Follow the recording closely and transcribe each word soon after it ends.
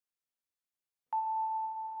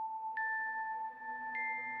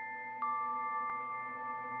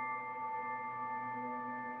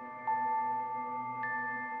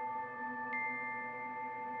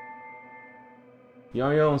You're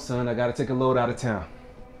on your own, son. I gotta take a load out of town.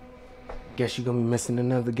 Guess you're gonna be missing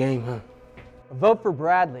another game, huh? A vote for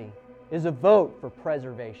Bradley is a vote for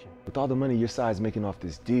preservation. With all the money your side's making off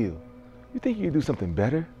this deal, you think you could do something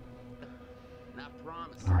better?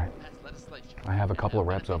 All right. I have a couple of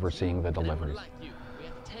reps overseeing the deliveries.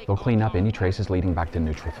 They'll clean up any traces leading back to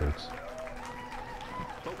NutriFoods.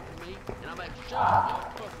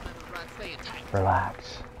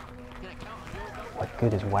 Relax. What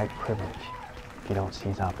good is white privilege if you don't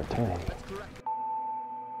seize opportunity?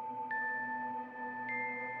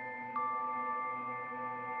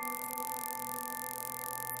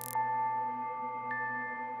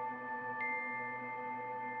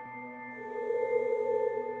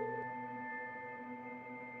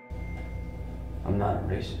 I'm not a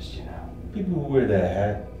racist, you know. People who wear that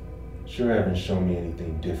hat sure haven't shown me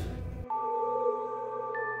anything different.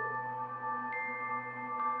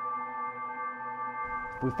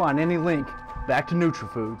 If we find any link back to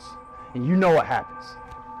NutriFoods, and you know what happens.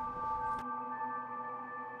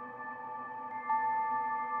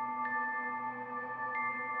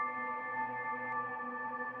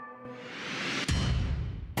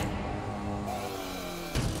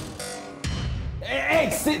 Hey,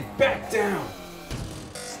 sit back down.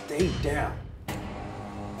 Stay down.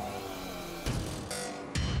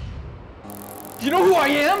 You know who I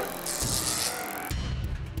am?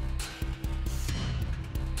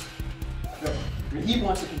 No, Rahib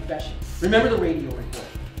wants a confession. Remember the radio report.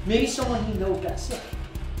 Maybe someone he knows got sick.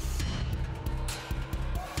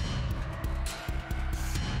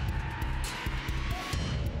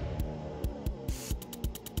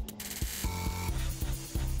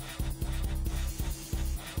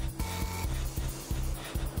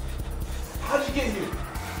 How'd you get here?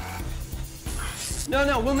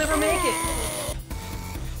 No, we'll never make it.